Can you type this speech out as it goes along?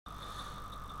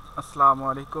আসসালামু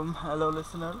আলাইকুম, hello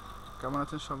listener, কেমন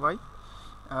আছেন সবাই?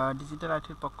 ডিজিটাল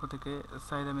আইটির পক্ষ থেকে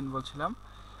সাইদ আমিন বলছিলাম।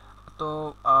 তো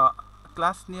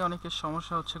ক্লাস নিয়ে অনেকের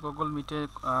সমস্যা হচ্ছে গুগল মিটে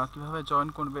কীভাবে জয়েন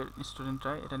করবে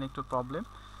স্টুডেন্টরা, এটা নিয়ে একটু প্রবলেম।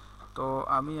 তো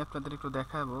আমি আপনাদের একটু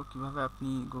দেখাবো কিভাবে আপনি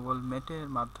গুগল মিটের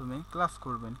মাধ্যমে ক্লাস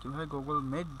করবেন, কিভাবে গুগল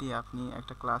মিট দিয়ে আপনি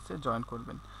একটা ক্লাসে জয়েন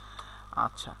করবেন।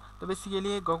 আচ্ছা, তো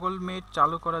বেসিক্যালি গুগল মিট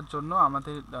চালু করার জন্য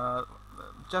আমাদের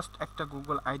জাস্ট একটা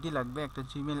গুগল আইডি লাগবে, একটা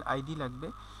জিমেল আইডি লাগবে।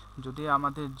 যদি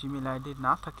আমাদের জিমেল আইডি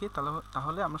না থাকে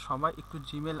তাহলে আমরা সবাই একটু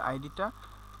জিমেল আইডিটা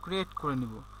ক্রিয়েট করে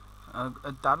নিব।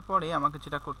 তারপরে আমাকে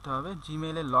যেটা করতে হবে,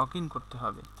 জিমেইলে লগ ইন করতে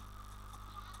হবে,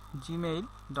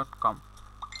 gmail.com।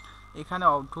 এখানে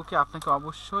ঢুকে আপনাকে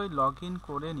অবশ্যই লগ ইন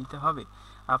করে নিতে হবে।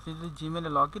 আপনি যদি জিমেলে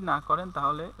লগ ইন না করেন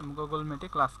তাহলে গুগল মিটে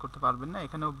ক্লাস করতে পারবেন না।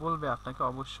 এখানেও বলবে আপনাকে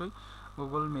অবশ্যই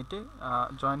গুগল মিটে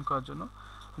জয়েন করার জন্য।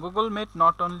 Google meet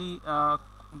not only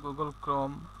Google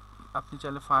Chrome, আপনি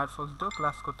চাইলে ফায়ারফক্স দিয়েও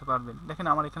ক্লাস করতে পারবেন। দেখেন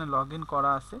আমার এখানে লগ ইন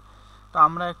করা আছে। তো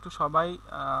আমরা একটু সবাই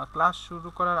ক্লাস শুরু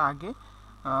করার আগে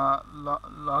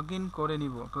লগ ইন করে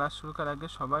নিব। ক্লাস শুরু করার আগে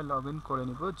সবাই লগ ইন করে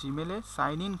নিব, জিমেলে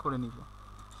সাইন ইন করে নিব।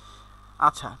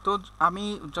 আচ্ছা, তো আমি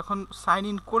যখন সাইন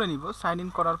ইন করে নিব, সাইন ইন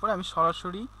করার পরে আমি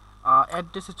সরাসরি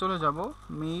অ্যাড্রেসে চলে যাব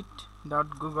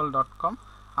meet.google.com।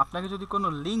 আপনাকে যদি কোনো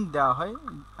লিঙ্ক দেওয়া হয়,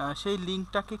 সেই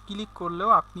লিঙ্কটাকে ক্লিক করলেও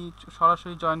আপনি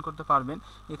সরাসরি জয়েন করতে পারবেন,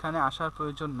 এখানে আসার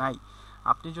প্রয়োজন নাই।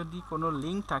 আপনি যদি কোনো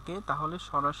লিঙ্ক থাকে তাহলে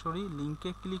সরাসরি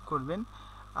লিঙ্কে ক্লিক করবেন।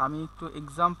 আমি একটু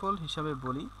এক্সাম্পল হিসাবে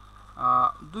বলি,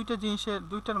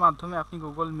 দুইটার মাধ্যমে আপনি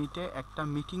গুগল মিটে একটা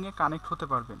মিটিংয়ে কানেক্ট হতে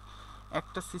পারবেন।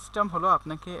 একটা সিস্টেম হলো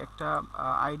আপনাকে একটা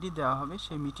আইডি দেওয়া হবে,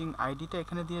 সেই মিটিং আইডিটা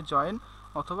এখানে দিয়ে জয়েন,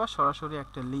 অথবা সরাসরি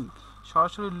একটা লিঙ্ক।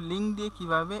 সরাসরি লিঙ্ক দিয়ে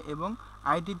কিভাবে এবং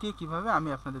আইডি দিয়ে কিভাবে আমি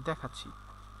আপনাদের দেখাচ্ছি।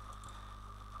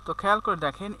 তো খেয়াল করে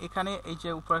দেখেন, এখানে এই যে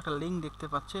উপরে একটা লিঙ্ক দেখতে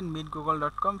পাচ্ছেন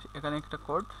meetgoogle.com, এখানে একটা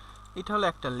কোড, এটা হলো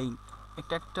একটা লিঙ্ক,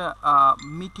 এটা একটা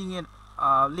মিটিংয়ের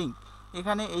লিঙ্ক।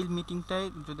 এখানে এই মিটিংটায়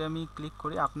যদি আমি ক্লিক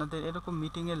করি, আপনাদের এরকম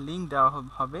মিটিংয়ের লিঙ্ক দেওয়া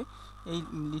হবে। এই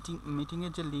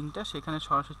মিটিংয়ের যে লিঙ্কটা সেখানে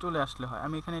সরাসরি চলে আসলে হয়।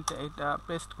 আমি এখানে এটা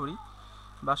পেস্ট করি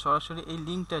বা সরাসরি এই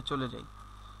লিঙ্কটায় চলে যাই।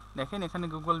 দেখেন এখানে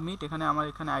গুগল মিট, এখানে আমার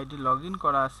এখানে আইডি লগ ইন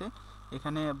করা আছে।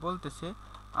 এখানে বলতেছে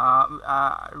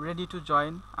রেডি টু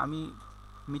জয়েন, আমি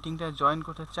মিটিংটা জয়েন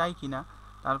করতে চাই কিনা।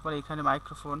 তারপর এখানে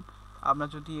মাইক্রোফোন, আমরা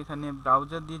যদি এখানে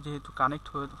ব্রাউজার দিয়ে যেহেতু কানেক্ট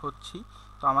হচ্ছি,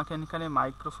 তো আমাকে এখানে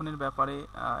মাইক্রোফোনের ব্যাপারে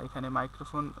এখানে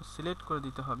মাইক্রোফোন সিলেক্ট করে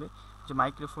দিতে হবে, যে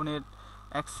মাইক্রোফোনের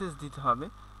অ্যাক্সেস দিতে হবে,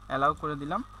 অ্যালাউ করে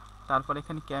দিলাম। তারপর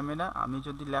এখানে ক্যামেরা, আমি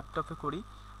যদি ল্যাপটপে করি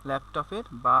ল্যাপটপের,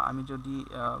 বা আমি যদি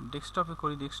ডেস্কটপে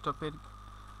করি ডেস্কটপের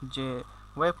যে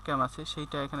ওয়েব ক্যাম আছে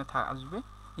সেইটা এখানে আসবে,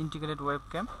 ইন্টিগ্রেটেড ওয়েব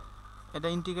ক্যাম। এটা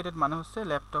ইন্টিগ্রেটেড মানে হচ্ছে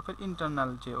ল্যাপটপের ইন্টারনাল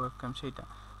যে ওয়েব ক্যাম সেইটা,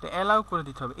 তো অ্যালাউ করে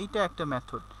দিতে হবে। এইটা একটা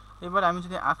মেথড। এবার আমি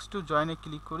যদি আস্ক টু জয়েনে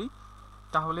ক্লিক করি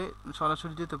তাহলে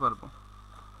সরাসরি যেতে পারবো।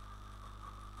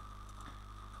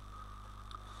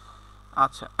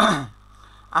 আচ্ছা,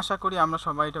 আশা করি আমরা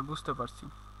সবাই এটা বুঝতে পারছি।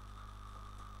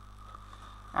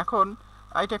 এখন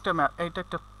এইটা একটা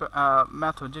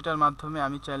মেথড, যেটার মাধ্যমে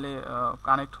আমি চাইলে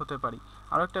কানেক্ট হতে পারি।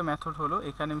 আরও একটা মেথড হলো,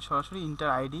 এখানে আমি সরাসরি ইন্টার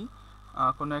আইডি,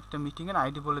 কোনো একটা মিটিংয়ের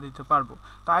আইডি বলে দিতে পারবো।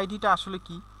 তো আইডিটা আসলে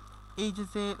কি, এই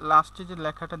যে লাস্টে যে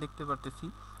লেখাটা দেখতে পারতেছি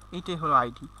এইটাই হলো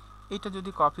আইডি। এইটা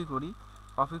যদি কপি করি,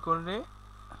 কপি করে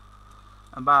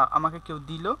বা আমাকে কেউ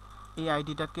দিল, এই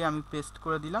আইডিটাকে আমি পেস্ট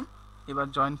করে দিলাম। এবার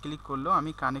জয়েন ক্লিক করলেও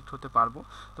আমি কানেক্ট হতে পারবো।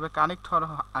 তবে কানেক্ট হওয়ার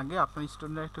আগে আপনার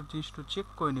স্টুডেন্টরা একটা জিনিস চেক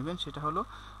করে নেবেন, সেটা হলো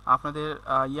আপনাদের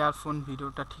ইয়ারফোন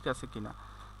ভিডিওটা ঠিক আছে কিনা।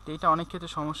 তো এটা অনেক ক্ষেত্রে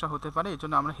সমস্যা হতে পারে, এই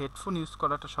জন্য আমরা হেডফোন ইউজ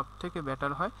করাটা সব থেকে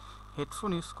বেটার হয়।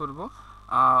 হেডফোন ইউজ করব।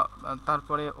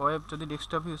 তারপরে ওয়েব, যদি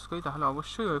ডেস্কটপ ইউজ করি তাহলে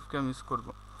অবশ্যই ওয়েব ক্যাম ইউজ করব।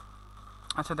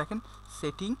 আচ্ছা দেখেন,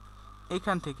 সেটিং,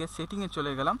 এইখান থেকে সেটিংয়ে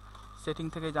চলে গেলাম। সেটিং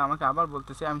থেকে যে আমাকে আবার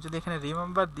বলতেছে, আমি যদি এখানে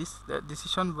রিমেম্বার দিস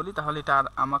ডিসিশন বলি তাহলে এটা আর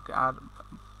আমাকে আর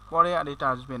পরে আর এটা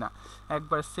আসবে না,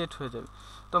 একবার সেট হয়ে যাবে।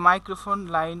 তো মাইক্রোফোন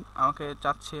লাইন আমাকে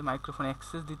চাচ্ছে, মাইক্রোফোন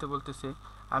অ্যাক্সেস দিতে বলতেছে,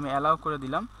 আমি অ্যালাউ করে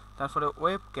দিলাম। তারপরে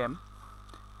ওয়েব ক্যাম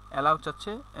অ্যালাউ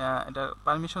চাচ্ছে, এটা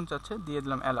পারমিশন চাচ্ছে, দিয়ে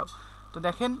দিলাম অ্যালাউ। তো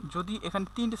দেখেন, যদি এখানে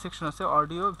 3টে সেকশন আছে,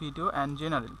 audio, video and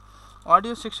general.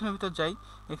 Audio সেকশনের ভিতর যাই,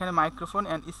 এখানে মাইক্রোফোন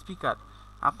অ্যান্ড স্পিকার,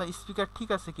 আপনার স্পিকার ঠিক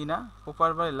আছে কিনা,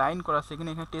 প্রপারভাবে লাইন করা আছে কিনা,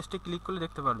 এখানে টেস্টে ক্লিক করলে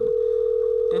দেখতে পারবেন।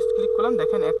 টেস্ট ক্লিক করলাম,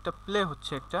 দেখেন একটা প্লে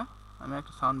হচ্ছে, আমি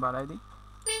একটা সাউন্ড বাড়াই দিই,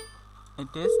 এই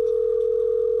টেস্ট।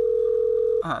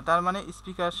 হ্যাঁ, তার মানে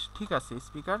স্পিকার ঠিক আছে,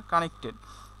 স্পিকার কানেক্টেড,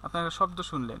 আপনারা শব্দ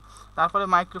শুনলেন। তারপরে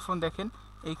মাইক্রোফোন দেখেন,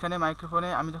 এইখানে মাইক্রোফোনে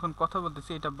আমি যখন কথা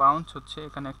বলতেছি এটা বাউন্স হচ্ছে,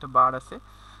 এখানে একটা বার আছে,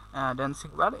 ড্যান্সিং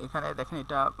বার। এখানে দেখেন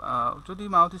এটা যদি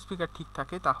মাউথ স্পিকার ঠিক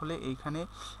থাকে তাহলে এইখানে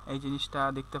এই জিনিসটা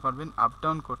দেখতে পারবেন আপ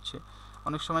ডাউন করছে।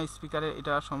 অনেক সময় স্পিকারের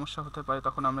এটা সমস্যা হতে পারে,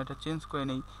 তখন আমরা এটা চেঞ্জ করে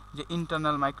নেই, যে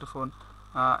ইন্টারনাল মাইক্রোফোন,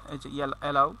 এই যে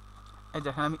অ্যালাউ, এই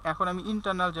দেখেন এখন আমি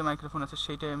ইন্টারনাল যে মাইক্রোফোন আছে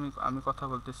সেইটাই আমি কথা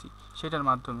বলতেছি সেটার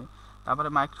মাধ্যমে। তারপরে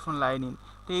মাইক্রোফোন লাইন ইন,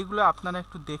 তো এইগুলো আপনারা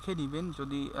একটু দেখে নেবেন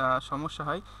যদি সমস্যা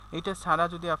হয়। এইটা ছাড়া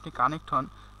যদি আপনি কানেক্ট হন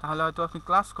তাহলে হয়তো আপনি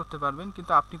ক্লাস করতে পারবেন,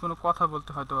 কিন্তু আপনি কোনো কথা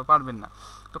বলতে হয়তো পারবেন না।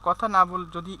 তো কথা না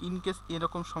যদি ইনকেস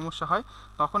এরকম সমস্যা হয়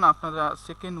তখন আপনারা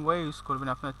সেকেন্ড ওয়ে ইউজ করবেন।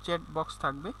 আপনার চ্যাট বক্স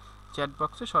থাকবে, চ্যাট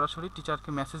বক্সে সরাসরি টিচারকে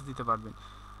মেসেজ দিতে পারবেন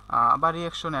বা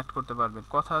রিঅ্যাকশন অ্যাড করতে পারবেন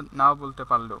কথা নাও বলতে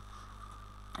পারলেও।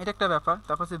 এটা একটা ব্যাপার।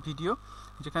 তারপর হচ্ছে ভিডিও,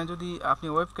 যেখানে যদি আপনি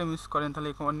ওয়েবক্যাম ইউজ করেন তাহলে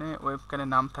এখানে ওয়েবক্যামের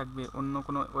নাম থাকবে, অন্য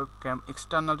কোনো ওয়েবক্যাম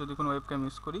এক্সটার্নাল যদি কোনো ওয়েবক্যাম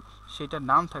ইউজ করি সেটার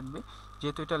নাম থাকবে।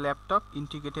 যেহেতু এটা ল্যাপটপ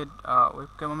ইন্টিগ্রেটেড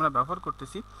ওয়েবক্যাম আমরা ব্যবহার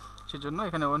করতেছি সেজন্য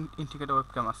এখানে ইন্টিগ্রেটেড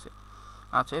ওয়েবক্যাম আছে।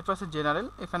 আচ্ছা, এর পাশে জেনারেল,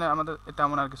 এখানে আমাদের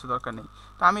তেমন আর কিছু দরকার নেই।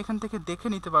 তো আমি এখান থেকে দেখে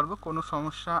নিতে পারবো কোনো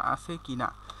সমস্যা আছে কি না।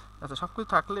 আচ্ছা, সব কিছু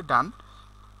থাকলে ডান।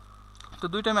 তো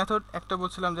দুইটা মেথড, একটা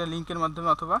বলছিলাম যে লিঙ্কের মাধ্যমে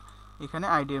অথবা এখানে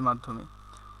আইডি এর মাধ্যমে।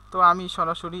 তো আমি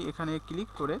সরাসরি এখানে ক্লিক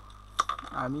করে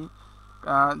আমি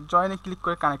জয়েনে ক্লিক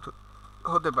করে কানেক্ট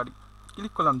হতে পারি।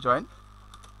 ক্লিক করলাম জয়েন,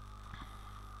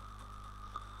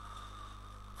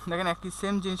 দেখেন একটি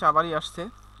সেম জিনিস আবারই আসছে,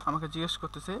 আমাকে জিজ্ঞেস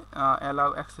করতেছে অ্যালাউ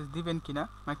অ্যাক্সেস দিবেন কিনা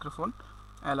মাইক্রোফোন।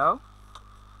 অ্যালাউ,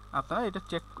 আপনারা এটা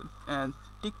চেক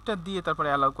টিকটা দিয়ে তারপরে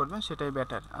অ্যালাউ করবেন, সেটাই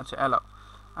বেটার। আচ্ছা, অ্যালাউ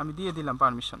আমি দিয়ে দিলাম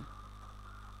পারমিশন।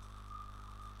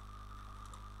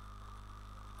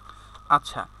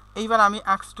 আচ্ছা, এইবার আমি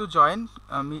আস্ক টু জয়েন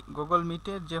গুগল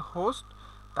মিটের যে হোস্ট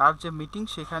তার যে মিটিং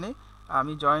সেখানে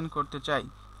আমি জয়েন করতে চাই।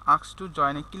 আস্ক টু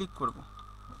জয়েনে ক্লিক করব।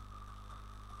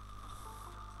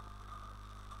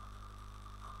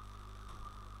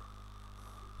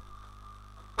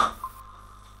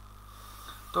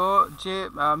 তো যে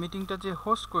মিটিংটা যে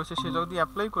হোস্ট করেছে সে যদি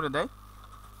অ্যাপ্লাই করে দেয়,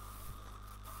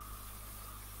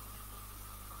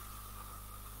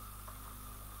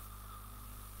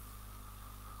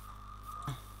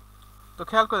 তো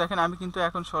খেয়াল করে দেখেন আমি কিন্তু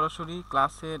এখন সরাসরি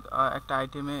ক্লাসের একটা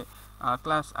আইটেমে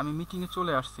আমি মিটিংয়ে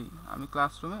চলে আসছি, আমি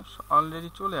ক্লাসরুমে অলরেডি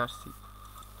চলে আসছি।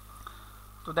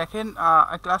 তো দেখেন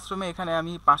ক্লাসরুমে এখানে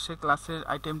আমি পাশে ক্লাসের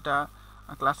আইটেমটা,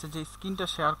 ক্লাসে যে স্ক্রিনটা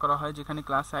শেয়ার করা হয় যেখানে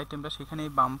ক্লাসের আইটেমটা সেখানে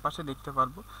বাম পাশে দেখতে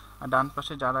পারবো, আর ডান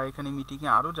পাশে যারা এখানে মিটিংয়ে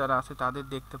আরও যারা আছে তাদের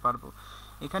দেখতে পারবো।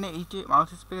 এখানে এই যে মাউথ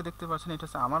স্পিকার দেখতে পাচ্ছেন, এটা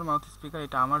হচ্ছে আমার মাউথ স্পিকার,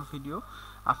 এটা আমার ভিডিও।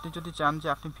 আপনি যদি চান যে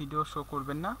আপনি ভিডিও শো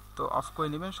করবেন না তো অফ করে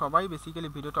নেবেন। সবাই বেসিক্যালি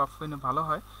ভিডিওটা অফ করে নিলে ভালো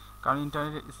হয়, কারণ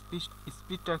ইন্টারনেটের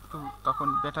স্পিডটা একটু তখন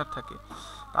বেটার থাকে।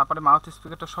 তারপরে মাউথ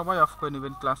স্পিকারটা সবাই অফ করে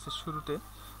নেবেন ক্লাসের শুরুতে,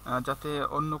 যাতে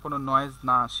অন্য কোনো নয়েজ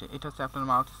না আসে। এটা হচ্ছে আপনার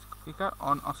মাউথ স্পিকার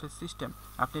অন অফের সিস্টেম,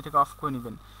 আপনি এটাকে অফ করে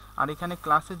নেবেন। আর এখানে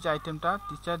ক্লাসের যে আইটেমটা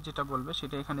টিচার যেটা বলবে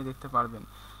সেটা এখানে দেখতে পারবেন।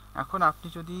 এখন আপনি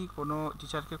যদি কোনো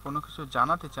টিচারকে কোনো কিছু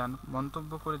জানাতে চান,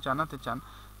 মন্তব্য করে জানাতে চান,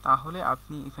 তাহলে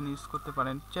আপনি এখানে ইউজ করতে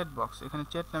পারেন চ্যাট বক্স। এখানে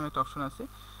চ্যাট নামে একটা অপশন আছে,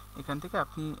 এখান থেকে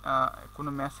আপনি কোনো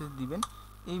মেসেজ দিবেন,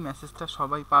 এই মেসেজটা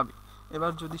সবাই পাবে।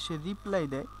 এবার যদি সে রিপ্লাই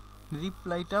দেয়,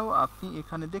 রিপ্লাইটাও আপনি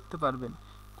এখানে দেখতে পারবেন।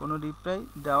 কোনো রিপ্লাই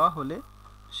দেওয়া হলে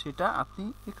সেটা আপনি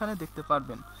এখানে দেখতে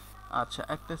পারবেন। আচ্ছা,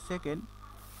 একটা সেকেন্ড,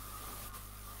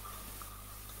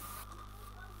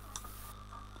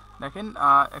 দেখেন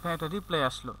এখানে একটা রিপ্লাই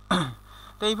আসলো।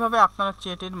 তো এইভাবে আপনারা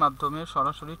চ্যাটের মাধ্যমে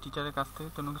সরাসরি টিচারের কাছ থেকে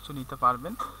কোনো কিছু নিতে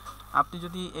পারবেন। আপনি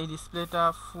যদি এই ডিসপ্লেটা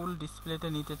ফুল ডিসপ্লেতে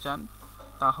নিতে চান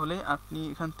তাহলে আপনি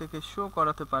এখান থেকে শো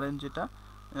করাতে পারেন, যেটা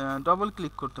ডবল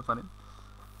ক্লিক করতে পারেন।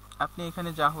 আপনি এখানে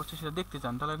যা হচ্ছে সেটা দেখতে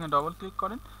চান তাহলে এখানে ডবল ক্লিক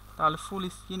করেন, তাহলে ফুল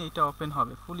স্ক্রিন এটা ওপেন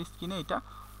হবে, ফুল স্ক্রিনে এটা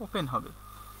ওপেন হবে।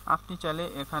 আপনি চাইলে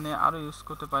এখানে আরও ইউজ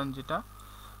করতে পারেন, যেটা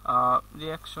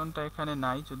রিয়াকশনটা এখানে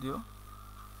নাই যদিও।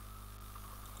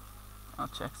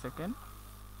 আচ্ছা, এক সেকেন্ড,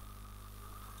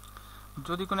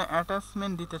 যদি কোনো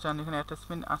অ্যাটাচমেন্ট দিতে চান এখানে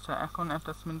অ্যাটাচমেন্ট। আচ্ছা, এখন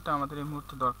অ্যাটাচমেন্টটা আমাদের এই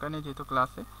মুহূর্তে দরকার নেই যেহেতু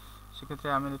ক্লাসে, সেক্ষেত্রে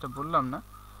আমি এটা বললাম না।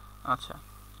 আচ্ছা,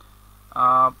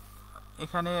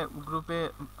 এখানে গ্রুপে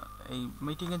এই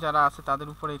মিটিংয়ে যারা আছে তাদের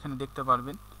উপরে এখানে দেখতে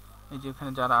পারবেন, এই যে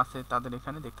এখানে যারা আছে তাদের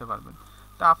এখানে দেখতে পারবেন।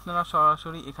 তা আপনারা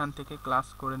সরাসরি এখান থেকে ক্লাস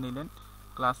করে নিলেন,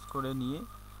 ক্লাস করে নিয়ে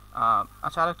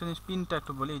আচ্ছা, আরেকটা জিনিস পিনটা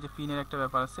একটু বলি। এই যে পিনের একটা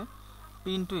ব্যাপার আছে,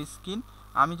 পিন টু স্ক্রিন।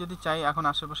 আমি যদি চাই এখন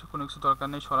আশেপাশে কোনো কিছু দরকার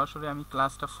নেই, সরাসরি আমি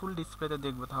ক্লাসটা ফুল ডিসপ্লেতে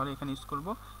দেখবো, তাহলে এখানে ইউজ করব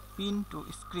pin two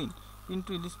screen. Pin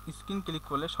two screen click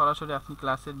করলে সরাসরি আপনি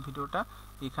ক্লাসের ভিডিওটা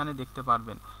এখানে দেখতে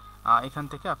পারবেন, এখান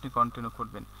থেকে আপনি কন্টিনিউ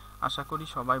করবেন। আশা করি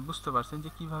সবাই বুঝতে পারছেন যে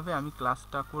কিভাবে আমি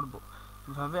ক্লাসটা করব,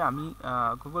 কিভাবে আমি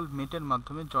গুগল মিটের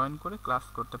মাধ্যমে জয়েন করে ক্লাস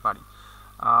করতে পারি।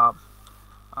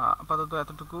 আপাতত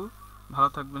এতটুকু, ভালো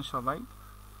থাকবেন সবাই,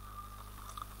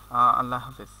 আল্লাহ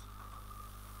হাফেজ।